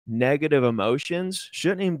negative emotions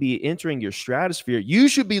shouldn't even be entering your stratosphere. You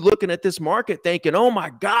should be looking at this market thinking, oh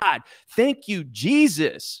my God, thank you,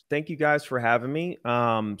 Jesus. Thank you guys for having me.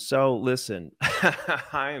 So listen,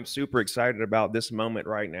 I am super excited about this moment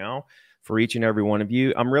right now for each and every one of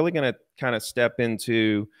you. I'm really going to kind of step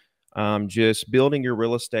into just building your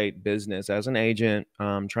real estate business as an agent,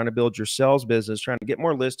 trying to build your sales business, trying to get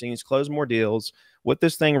more listings, close more deals, what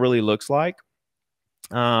this thing really looks like.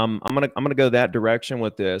 I'm gonna go that direction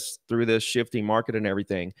with this through this shifting market and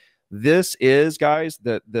everything. This is, guys,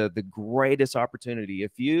 the greatest opportunity.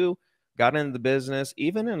 If you got into the business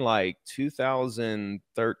even in like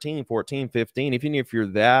 2013, 14, 15, even if you're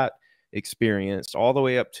that experienced all the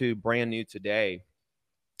way up to brand new today,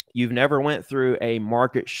 you've never went through a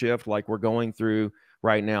market shift like we're going through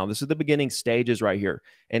right now. This is the beginning stages right here.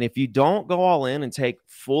 And if you don't go all in and take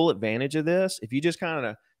full advantage of this, if you just kind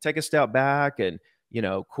of take a step back and, you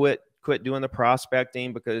know, quit doing the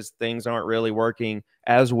prospecting because things aren't really working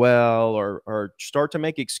as well, or start to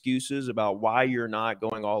make excuses about why you're not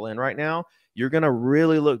going all in right now, you're going to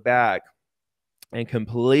really look back and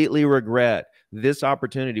completely regret this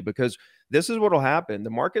opportunity, because this is what will happen. The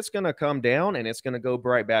market's going to come down and it's going to go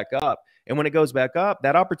right back up. And when it goes back up,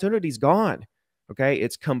 that opportunity's gone. Okay.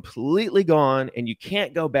 It's completely gone and you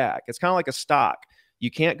can't go back. It's kind of like a stock. You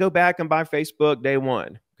can't go back and buy Facebook day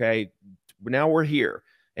one. Okay. Now we're here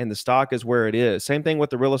and the stock is where it is. Same thing with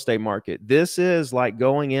the real estate market. This is like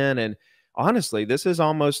going in, and honestly, this is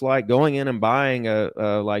almost like going in and buying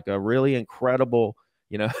like a really incredible,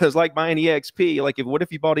 you know, it's like buying EXP. Like, what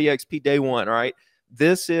if you bought EXP day one, right?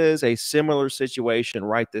 This is a similar situation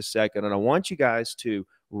right this second. And I want you guys to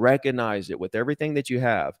recognize it with everything that you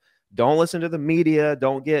have. Don't listen to the media.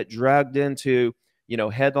 Don't get dragged into, you know,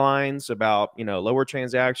 headlines about, you know, lower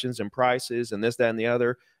transactions and prices and this, that, and the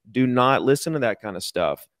other. Do not listen to that kind of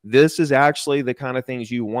stuff. This is actually the kind of things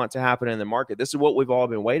you want to happen in the market. This is what we've all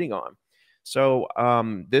been waiting on. So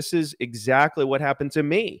this is exactly what happened to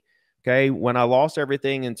me. Okay. When I lost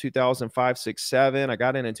everything in 2005, 6, 7, I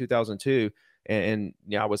got in 2002. And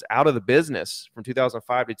you know, I was out of the business from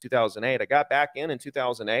 2005 to 2008. I got back in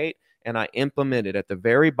 2008 and I implemented at the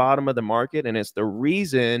very bottom of the market. And it's the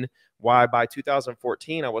reason why by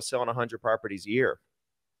 2014, I was selling 100 properties a year.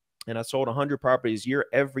 And I sold 100 properties a year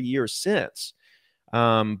every year since,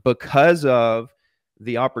 because of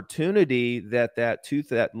the opportunity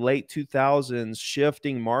that late 2000s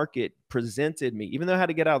shifting market presented me. Even though I had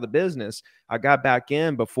to get out of the business, I got back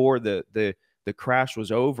in before the crash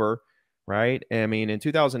was over. Right. I mean, in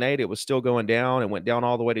 2008, it was still going down. It went down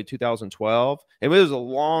all the way to 2012. It was the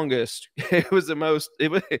longest, it was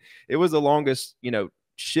the longest, you know,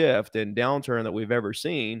 shift and downturn that we've ever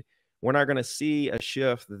seen. We're not going to see a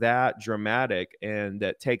shift that dramatic and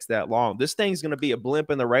that takes that long. This thing's going to be a blimp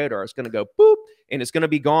in the radar. It's going to go boop and it's going to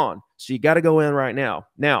be gone. So you got to go in right now.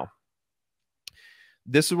 Now,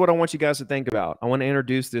 this is what I want you guys to think about. I want to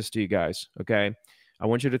introduce this to you guys. Okay. I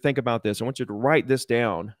want you to think about this. I want you to write this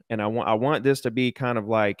down. And I want this to be kind of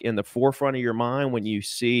like in the forefront of your mind when you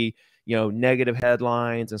see, you know, negative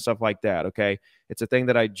headlines and stuff like that. Okay. It's a thing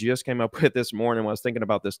that I just came up with this morning when I was thinking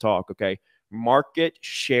about this talk. Okay. Market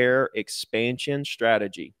share expansion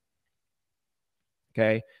strategy.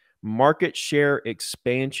 Okay. Market share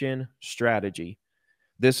expansion strategy.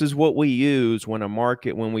 This is what we use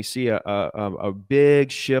when we see a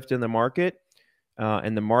big shift in the market.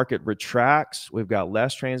 And the market retracts. We've got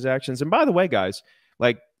less transactions. And by the way, guys,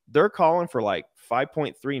 like they're calling for like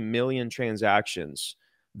 5.3 million transactions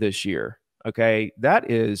this year. Okay.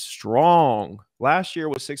 That is strong. Last year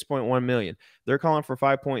was 6.1 million. They're calling for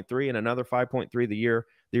 5.3 and another 5.3 the year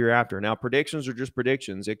after. Now, predictions are just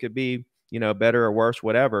predictions. It could be, you know, better or worse,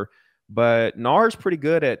 whatever. But NAR's pretty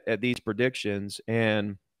good at these predictions.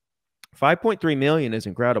 And 5.3 million is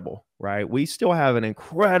incredible, right? We still have an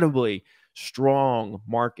incredibly strong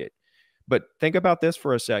market. But think about this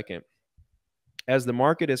for a second. As the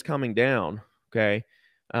market is coming down, okay,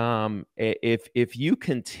 if you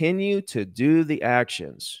continue to do the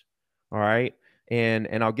actions, all right,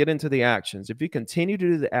 and I'll get into the actions. If you continue to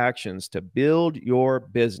do the actions to build your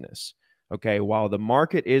business, okay, while the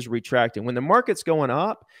market is retracting, when the market's going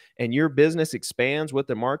up and your business expands with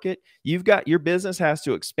the market, your business has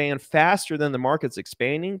to expand faster than the market's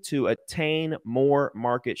expanding to attain more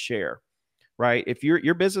market share. Right? If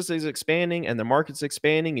your business is expanding and the market's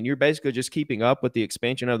expanding and you're basically just keeping up with the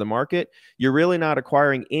expansion of the market, you're really not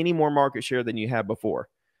acquiring any more market share than you had before.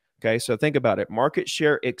 Okay, so think about it. Market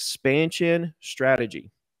share expansion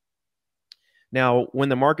strategy. Now, when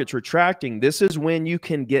the market's retracting, this is when you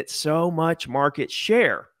can get so much market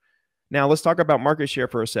share. Now let's talk about market share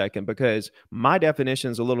for a second, because my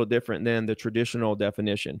definition is a little different than the traditional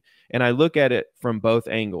definition. And I look at it from both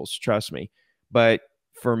angles, trust me. But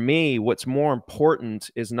for me, what's more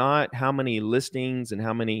important is not how many listings and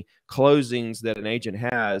how many closings that an agent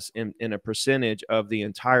has in a percentage of the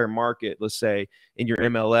entire market, let's say in your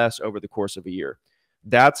MLS over the course of a year.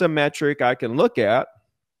 That's a metric I can look at.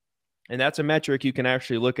 And that's a metric you can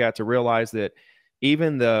actually look at to realize that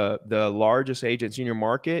even the largest agents in your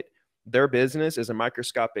market, their business is a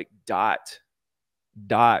microscopic dot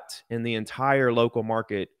in the entire local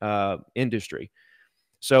market industry.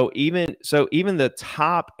 So even the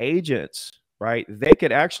top agents, right, they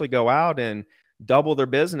could actually go out and double their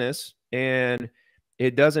business, and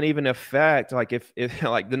it doesn't even affect, like if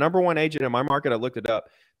like the number one agent in my market, I looked it up,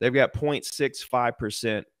 they've got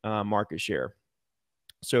 0.65% market share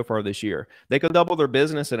so far this year. They could double their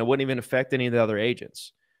business and it wouldn't even affect any of the other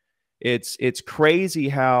agents. It's crazy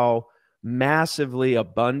how massively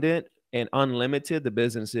abundant and unlimited the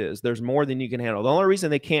business is. There's more than you can handle. The only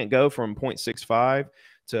reason they can't go from 0.65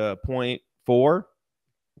 to 0.4 or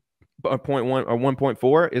 0.1 or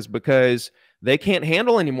 1.4 is because they can't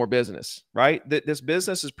handle any more business, right? This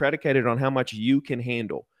business is predicated on how much you can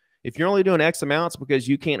handle. If you're only doing X amounts because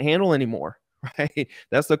you can't handle anymore, right?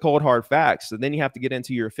 That's the cold hard facts. So then you have to get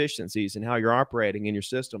into your efficiencies and how you're operating in your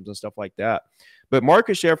systems and stuff like that. But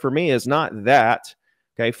market share for me is not that.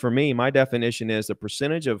 Okay. For me, my definition is the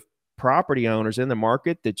percentage of property owners in the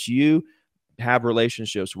market that you have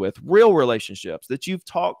relationships with, real relationships that you've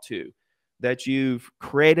talked to, that you've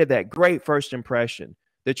created that great first impression,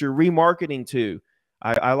 that you're remarketing to.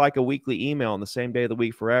 I like a weekly email on the same day of the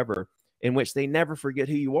week forever, in which they never forget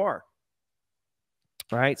who you are.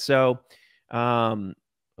 Right. So, say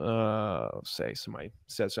somebody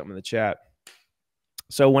said something in the chat.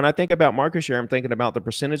 So when I think about market share, I'm thinking about the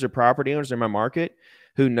percentage of property owners in my market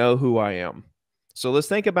who know who I am. So let's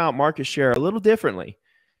think about market share a little differently.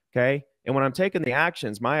 Okay. And when I'm taking the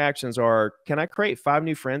actions, my actions are, can I create 5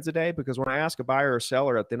 new friends a day? Because when I ask a buyer or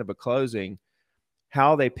seller at the end of a closing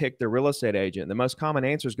how they pick their real estate agent, the most common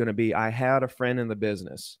answer is going to be, I had a friend in the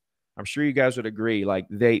business. I'm sure you guys would agree. Like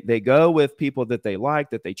they go with people that they like,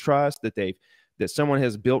 that they trust, that someone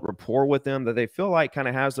has built rapport with them, that they feel like kind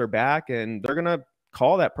of has their back, and they're going to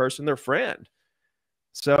call that person their friend.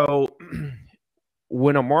 So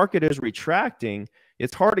when a market is retracting,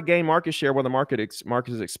 it's hard to gain market share while the market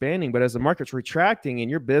is expanding. But as the market's retracting and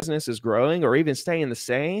your business is growing or even staying the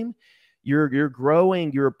same, you're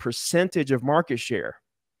growing your percentage of market share.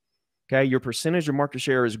 Okay, your percentage of market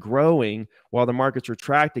share is growing while the market's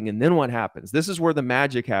retracting. And then what happens? This is where the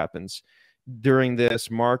magic happens during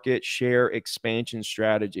this market share expansion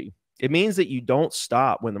strategy. It means that you don't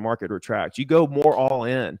stop when the market retracts. You go more all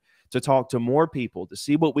in to talk to more people, to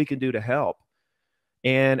see what we can do to help.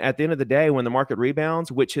 And at the end of the day, when the market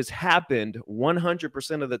rebounds, which has happened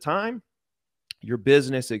 100% of the time, your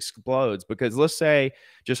business explodes. Because let's say,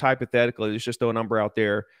 just hypothetically, let's just throw a number out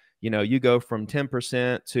there, you go from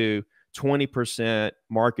 10% to 20%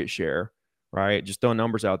 market share, right? Just throwing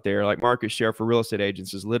numbers out there. Like market share for real estate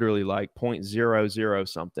agents is literally like 0.00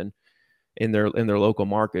 something in their local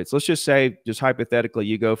markets. Let's just say, just hypothetically,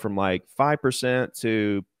 you go from like 5%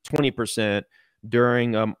 to 20%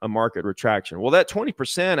 during a market retraction. Well, that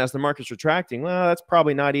 20% as the market's retracting, well, that's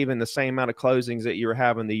probably not even the same amount of closings that you were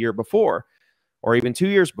having the year before or even 2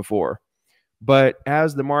 years before. But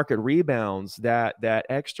as the market rebounds, that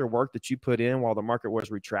extra work that you put in while the market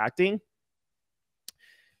was retracting,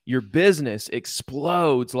 your business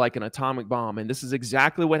explodes like an atomic bomb. And this is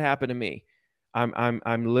exactly what happened to me.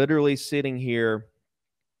 I'm literally sitting here.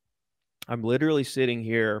 I'm literally sitting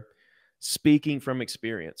here speaking from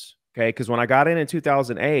experience. Okay, because when I got in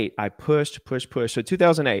 2008, I pushed. So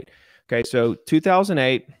 2008. Okay, so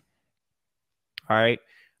 2008. All right.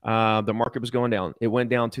 The market was going down. It went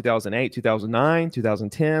down 2008, 2009,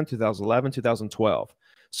 2010, 2011, 2012.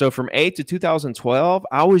 So from 8 to 2012,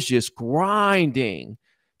 I was just grinding,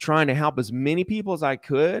 trying to help as many people as I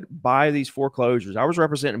could buy these foreclosures. I was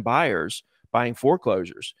representing buyers buying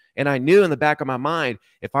foreclosures. And I knew in the back of my mind,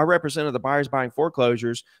 if I represented the buyers buying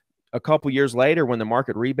foreclosures, a couple years later, when the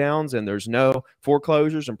market rebounds and there's no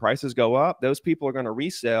foreclosures and prices go up, those people are going to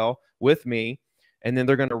resell with me. And then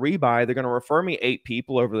they're going to rebuy. They're going to refer me 8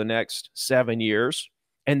 people over the next 7 years.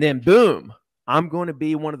 And then boom, I'm going to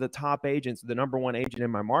be one of the top agents, the number one agent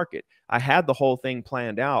in my market. I had the whole thing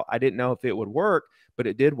planned out. I didn't know if it would work, but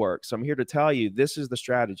it did work. So I'm here to tell you, this is the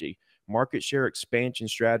strategy, market share expansion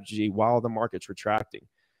strategy while the market's retracting.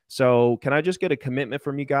 So can I just get a commitment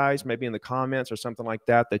from you guys, maybe in the comments or something like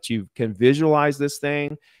that, that you can visualize this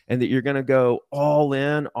thing and that you're going to go all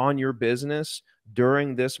in on your business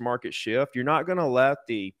during this market shift. You're not going to let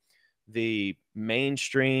the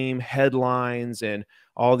mainstream headlines and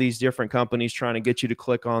all these different companies trying to get you to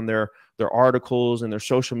click on their articles and their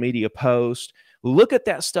social media posts. Look at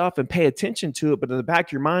that stuff and pay attention to it. But in the back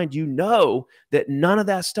of your mind, you know that none of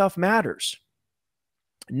that stuff matters.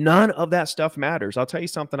 None of that stuff matters. I'll tell you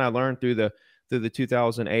something I learned through the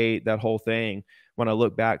 2008, that whole thing, when I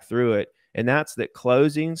look back through it. And that's that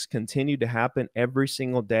closings continue to happen every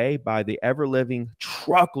single day by the ever-living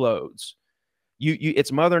truckloads.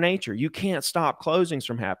 It's Mother Nature. You can't stop closings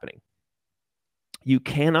from happening. You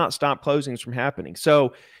cannot stop closings from happening.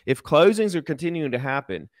 So if closings are continuing to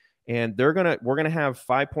happen, and we're gonna have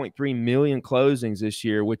 5.3 million closings this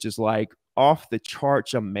year, which is like off the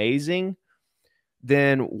charts amazing,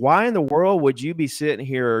 then why in the world would you be sitting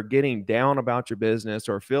here getting down about your business,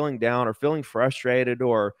 or feeling down, or feeling frustrated,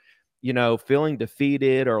 or feeling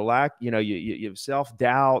defeated, or you have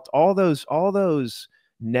self-doubt? All those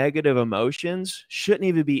negative emotions shouldn't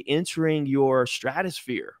even be entering your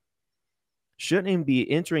stratosphere. Shouldn't even be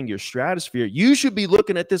entering your stratosphere. You should be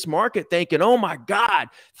looking at this market thinking, oh my God,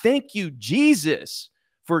 thank you, Jesus,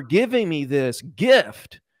 for giving me this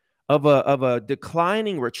gift of a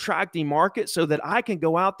declining, retracting market, so that I can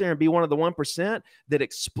go out there and be one of the 1% that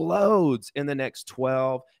explodes in the next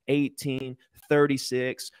 12, 18,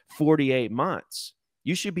 36, 48 months.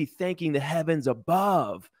 You should be thanking the heavens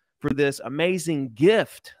above for this amazing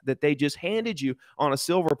gift that they just handed you on a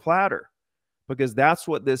silver platter. Because that's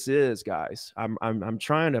what this is, guys. I'm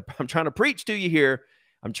trying to preach to you here.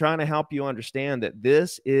 I'm trying to help you understand that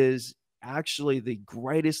this is actually the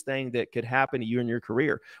greatest thing that could happen to you in your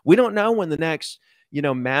career. We don't know when the next,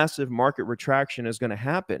 massive market retraction is going to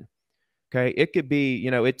happen. Okay. It could be,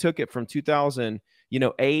 it took it from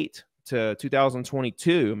 2008 to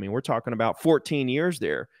 2022. I mean, we're talking about 14 years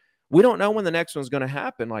there. We don't know when the next one's going to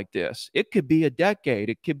happen like this. It could be a decade.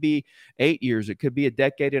 It could be 8 years. It could be a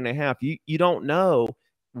decade and a half. You don't know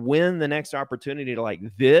when the next opportunity like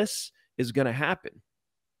this is going to happen.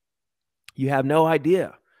 You have no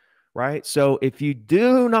idea, right? So if you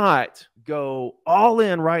do not go all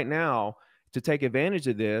in right now to take advantage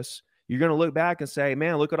of this, you're going to look back and say,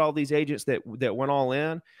 man, look at all these agents that went all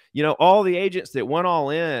in. All the agents that went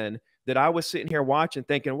all in, that I was sitting here watching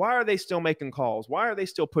thinking, why are they still making calls? Why are they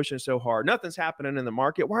still pushing so hard? Nothing's happening in the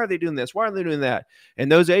market. Why are they doing this? Why are they doing that?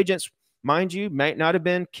 And those agents, mind you, might not have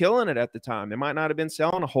been killing it at the time. They might not have been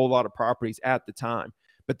selling a whole lot of properties at the time,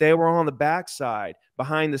 but they were on the backside,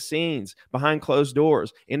 behind the scenes, behind closed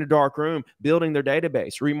doors, in a dark room, building their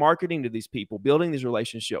database, remarketing to these people, building these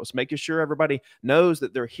relationships, making sure everybody knows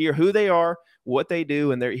that they're here, who they are, what they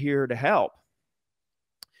do, and they're here to help.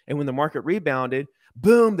 And when the market rebounded,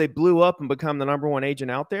 boom, they blew up and become the #1 agent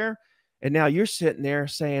out there. And now you're sitting there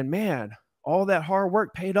saying, man, all that hard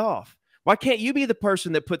work paid off. Why can't you be the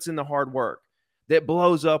person that puts in the hard work that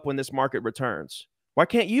blows up when this market returns? Why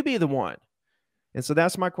can't you be the one? And so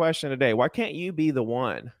that's my question today. Why can't you be the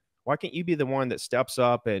one? Why can't you be the one that steps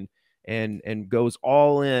up and goes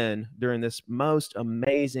all in during this most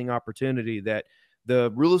amazing opportunity that the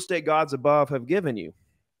real estate gods above have given you?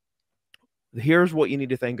 Here's what you need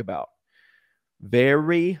to think about.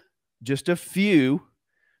 Just a few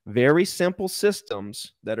very simple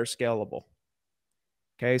systems that are scalable.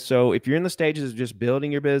 Okay, so if you're in the stages of just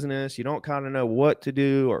building your business, you don't kind of know what to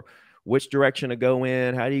do or which direction to go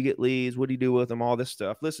in, how do you get leads, what do you do with them, all this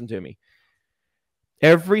stuff. Listen to me.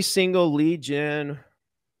 Every single lead gen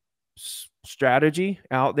strategy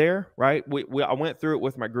out there, right? I went through it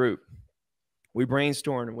with my group. We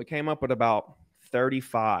brainstormed and we came up with about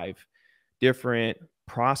 35 different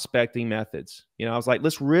prospecting methods. I was like,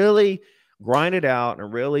 let's really grind it out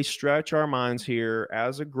and really stretch our minds here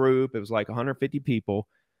as a group. It was like 150 people,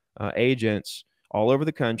 agents all over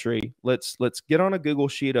the country. Let's get on a Google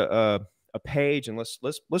sheet, a page, and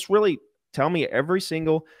let's really tell me every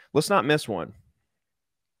single, let's not miss one.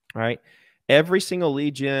 All right. Every single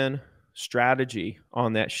lead gen strategy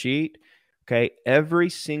on that sheet. Okay. Every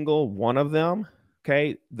single one of them.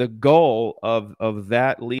 Okay, the goal of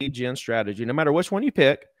that lead gen strategy, no matter which one you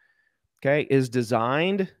pick, okay, is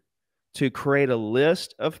designed to create a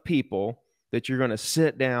list of people that you're going to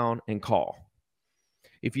sit down and call.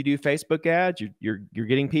 If you do Facebook ads, you're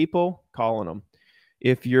getting people, calling them.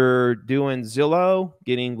 If you're doing Zillow,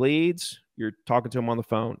 getting leads, you're talking to them on the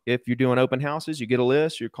phone. If you're doing open houses, you get a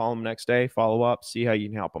list, you call them next day, follow up, see how you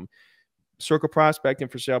can help them. Circle prospecting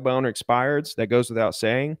for sale by owner expireds, that goes without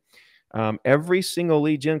saying. Every single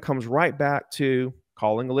lead gen comes right back to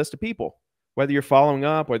calling a list of people, whether you're following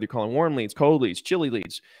up, whether you're calling warm leads, cold leads, chilly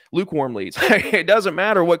leads, lukewarm leads. It doesn't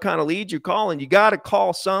matter what kind of leads you're calling. You got to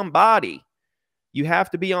call somebody. You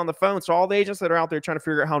have to be on the phone. So all the agents that are out there trying to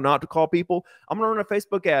figure out how not to call people, I'm going to run a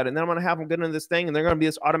Facebook ad, and then I'm going to have them get into this thing, and they're going to be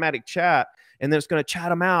this automatic chat, and then it's going to chat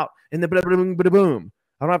them out, and then boom.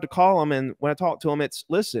 I don't have to call them. And when I talk to them, it's,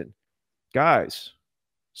 listen, guys,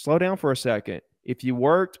 slow down for a second. If you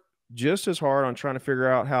worked just as hard on trying to figure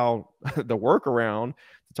out how the workaround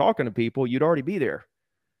to talking to people, you'd already be there.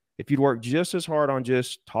 If you'd work just as hard on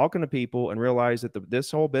just talking to people and realize that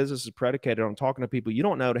this whole business is predicated on talking to people you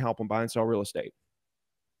don't know to help them buy and sell real estate.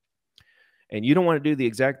 And you don't want to do the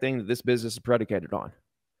exact thing that this business is predicated on.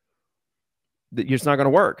 It's not going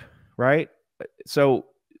to work, right? So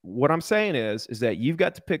what I'm saying is that you've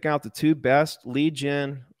got to pick out the 2 best lead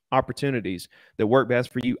gen opportunities that work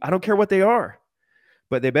best for you. I don't care what they are,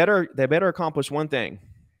 but they better accomplish one thing.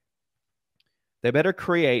 They better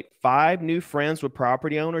create 5 new friends with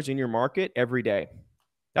property owners in your market every day.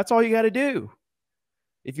 That's all you got to do.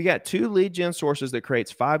 If you got 2 lead gen sources that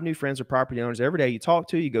creates 5 new friends with property owners every day, you talk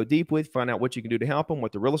to, you go deep with, find out what you can do to help them,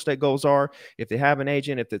 what the real estate goals are, if they have an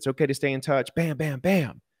agent, if it's okay to stay in touch, bam, bam,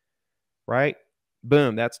 bam, right?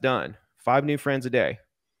 Boom, that's done. 5 new friends a day.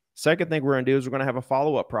 Second thing we're going to do is we're going to have a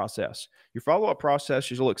follow-up process. Your follow-up process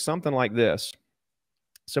should look something like this.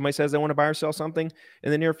 Somebody says they want to buy or sell something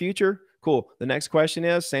in the near future. Cool. The next question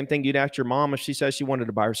is, same thing you'd ask your mom if she says she wanted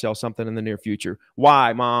to buy or sell something in the near future.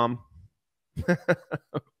 Why, mom?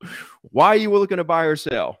 Why are you looking to buy or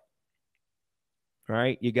sell?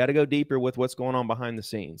 Right? You got to go deeper with what's going on behind the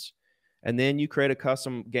scenes. And then you create a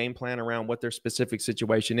custom game plan around what their specific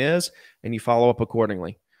situation is, and you follow up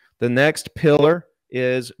accordingly. The next pillar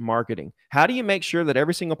is marketing. How do you make sure that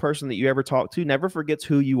every single person that you ever talk to never forgets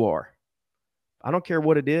who you are? I don't care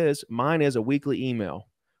what it is. Mine is a weekly email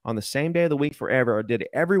on the same day of the week forever. I did it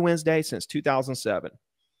every Wednesday since 2007.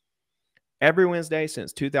 Every Wednesday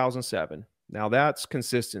since 2007. Now that's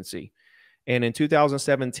consistency. And in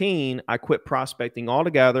 2017, I quit prospecting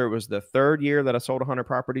altogether. It was the 3rd year that I sold 100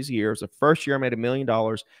 properties a year. It was the 1st year I made $1 million.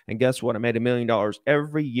 And guess what? I made $1 million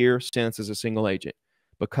every year since as a single agent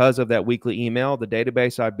because of that weekly email, the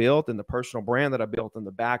database I built, and the personal brand that I built in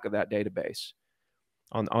the back of that database,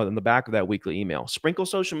 on the back of that weekly email. Sprinkle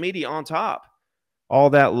social media on top. All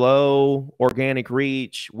that low organic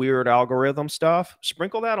reach, weird algorithm stuff,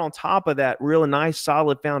 sprinkle that on top of that real nice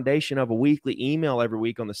solid foundation of a weekly email every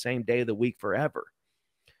week on the same day of the week forever.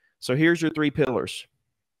 So here's your 3 pillars.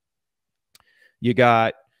 You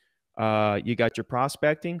got your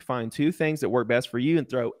prospecting. Find 2 things that work best for you and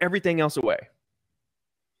throw everything else away.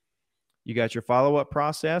 You got your follow-up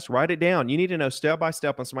process. Write it down. You need to know step by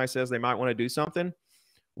step when somebody says they might want to do something.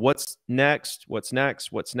 What's next? What's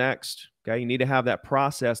next? What's next? Okay, you need to have that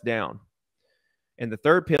process down. And the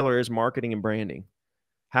 3rd pillar is marketing and branding.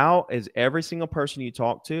 How is every single person you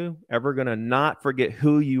talk to ever going to not forget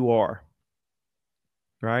who you are?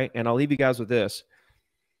 Right? And I'll leave you guys with this.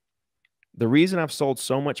 The reason I've sold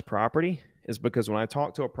so much property is because when I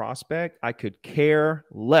talk to a prospect, I could care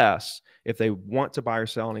less if they want to buy or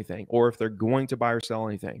sell anything, or if they're going to buy or sell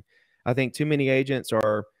anything. I think too many agents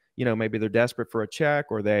are, maybe they're desperate for a check,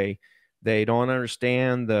 or they don't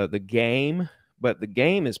understand the game, but the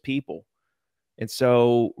game is people. And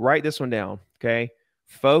so write this one down, okay?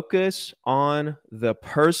 Focus on the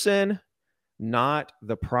person, not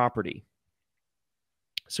the property.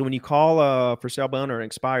 So when you call a for sale by owner and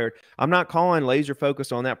expired, I'm not calling laser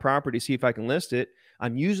focused on that property to see if I can list it.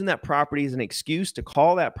 I'm using that property as an excuse to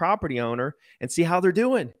call that property owner and see how they're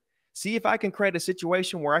doing. See if I can create a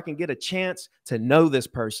situation where I can get a chance to know this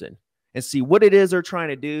person and see what it is they're trying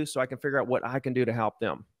to do so I can figure out what I can do to help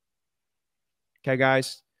them. Okay,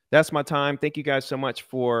 guys, that's my time. Thank you guys so much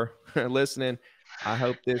for listening. I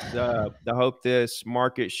hope this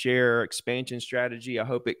market share expansion strategy, I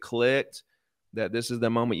hope it clicked, that this is the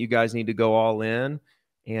moment you guys need to go all in,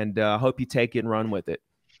 and I hope you take it and run with it.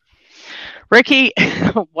 Ricky,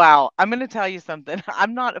 wow. I'm going to tell you something.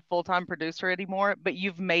 I'm not a full-time producer anymore, but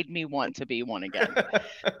you've made me want to be one again.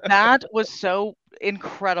 That was so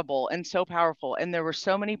incredible and so powerful. And there were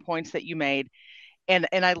so many points that you made. And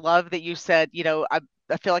I love that you said, I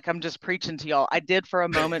feel like I'm just preaching to y'all. I did for a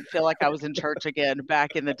moment feel like I was in church again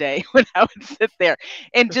back in the day when I would sit there.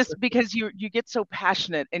 And just because you get so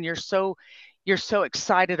passionate and you're so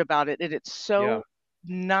excited about it. And it's so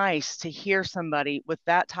nice to hear somebody with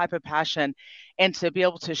that type of passion and to be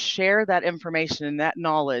able to share that information and that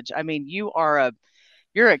knowledge. I mean, you're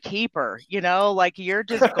a keeper, like you're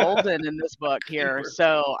just golden in this book here.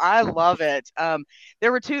 So I love it.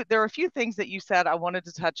 There were a few things that you said I wanted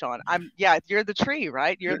to touch on. You're the tree,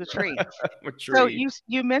 right? You're the tree. So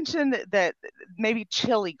you mentioned that maybe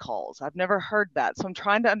chili calls. I've never heard that. So I'm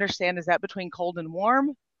trying to understand, is that between cold and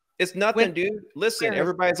warm? It's nothing, dude. Listen,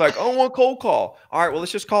 everybody's like, oh, one cold call. All right, well,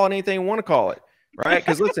 let's just call it anything we want to call it. Right?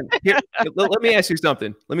 Because listen, here, let me ask you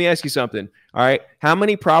something. All right. How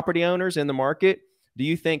many property owners in the market do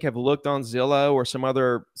you think have looked on Zillow or some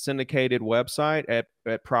other syndicated website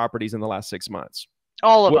at properties in the last 6 months?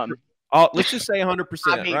 All of them. Let's just say 100%,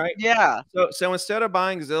 I mean, right? Yeah. So instead of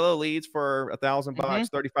buying Zillow leads for $1,000,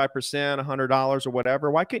 35%, $100 or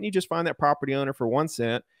whatever, why couldn't you just find that property owner for 1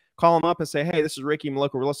 cent? Call them up and say, hey, this is Ricky, I'm a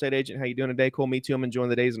local real estate agent. How you doing today? Cool. Me too. I'm enjoying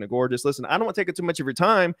the days in the gorgeous. Listen, I don't want to take up too much of your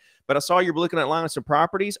time, but I saw you're looking at line of some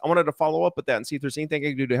properties. I wanted to follow up with that and see if there's anything I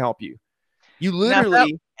can do to help you. You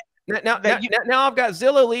literally, now I've got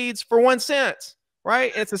Zillow leads for 1 cent,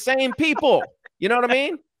 right? And it's the same people. You know what I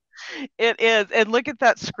mean? It is. And look at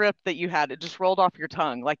that script that you had. It just rolled off your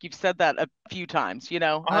tongue. Like you've said that a few times,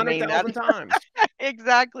 100,000 times.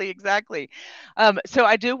 Exactly. So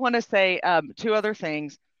I do want to say 2 other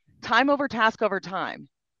things. Time over task over time.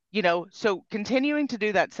 So continuing to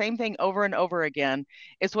do that same thing over and over again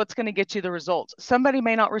is what's going to get you the results. Somebody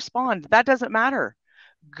may not respond. That doesn't matter.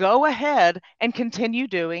 Go ahead and continue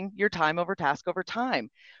doing your time over task over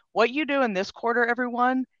time. What you do in this quarter,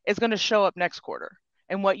 everyone, is going to show up next quarter.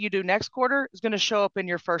 And what you do next quarter is going to show up in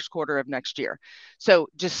your first quarter of next year. So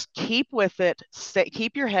just keep with it.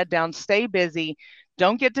 Keep your head down. Stay busy.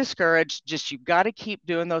 Don't get discouraged. Just you've got to keep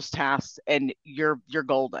doing those tasks, and you're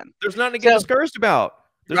golden. There's nothing to get discouraged about.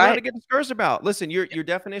 Nothing to get discouraged about. Listen, your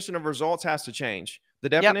definition of results has to change. The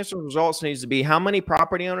definition of results needs to be how many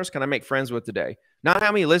property owners can I make friends with today? Not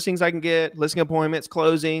how many listings I can get, listing appointments,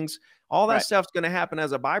 closings. All that stuff's going to happen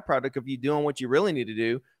as a byproduct of you doing what you really need to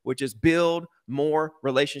do, which is build more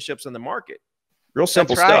relationships in the market. Real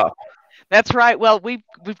simple stuff. That's right. Well, we've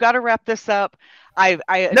got to wrap this up. I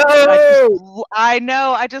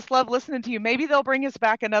know. I just love listening to you. Maybe they'll bring us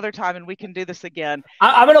back another time and we can do this again.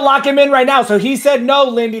 I'm going to lock him in right now. So he said no,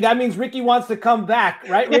 Lindy. That means Ricky wants to come back,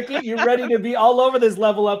 right, Ricky? You're ready to be all over this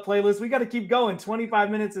level up playlist. We got to keep going.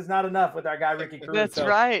 25 minutes is not enough with our guy, Ricky Carruth. That's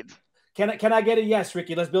right. Can I get a yes,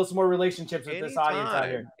 Ricky? Let's build some more relationships with this audience out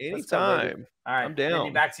here. Anytime. All right, I'm down.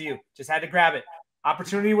 Lindy, back to you. Just had to grab it.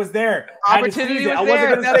 Opportunity was there. Opportunity was I wasn't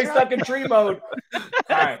going to stay stuck in tree mode. All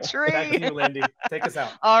right, back to you, Lindy. Take us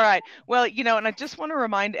out. All right. Well, and I just want to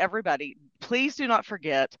remind everybody, please do not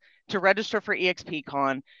forget to register for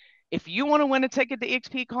EXPCon. If you want to win a ticket to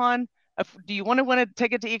EXPCon, do you want to win a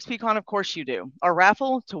ticket to EXPCon? Of course you do. Our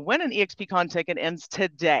raffle to win an EXPCon ticket ends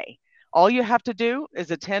today. All you have to do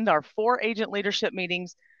is attend our 4 agent leadership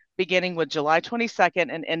meetings beginning with July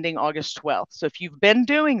 22nd and ending August 12th. So if you've been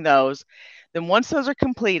doing those, then once those are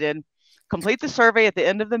completed, complete the survey at the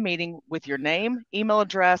end of the meeting with your name, email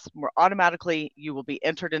address, where automatically you will be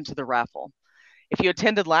entered into the raffle. If you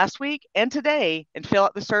attended last week and today and fill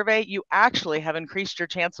out the survey, you actually have increased your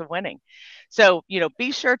chance of winning. So,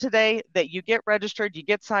 be sure today that you get registered, you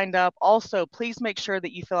get signed up. Also, please make sure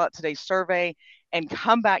that you fill out today's survey and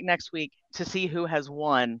come back next week to see who has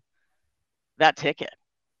won that ticket.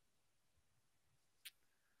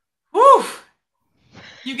 Woo!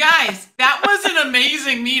 You guys, that was an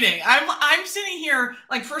amazing meeting. I'm sitting here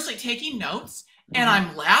firstly taking notes, and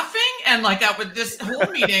I'm laughing, and this whole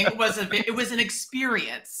meeting was an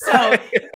experience. So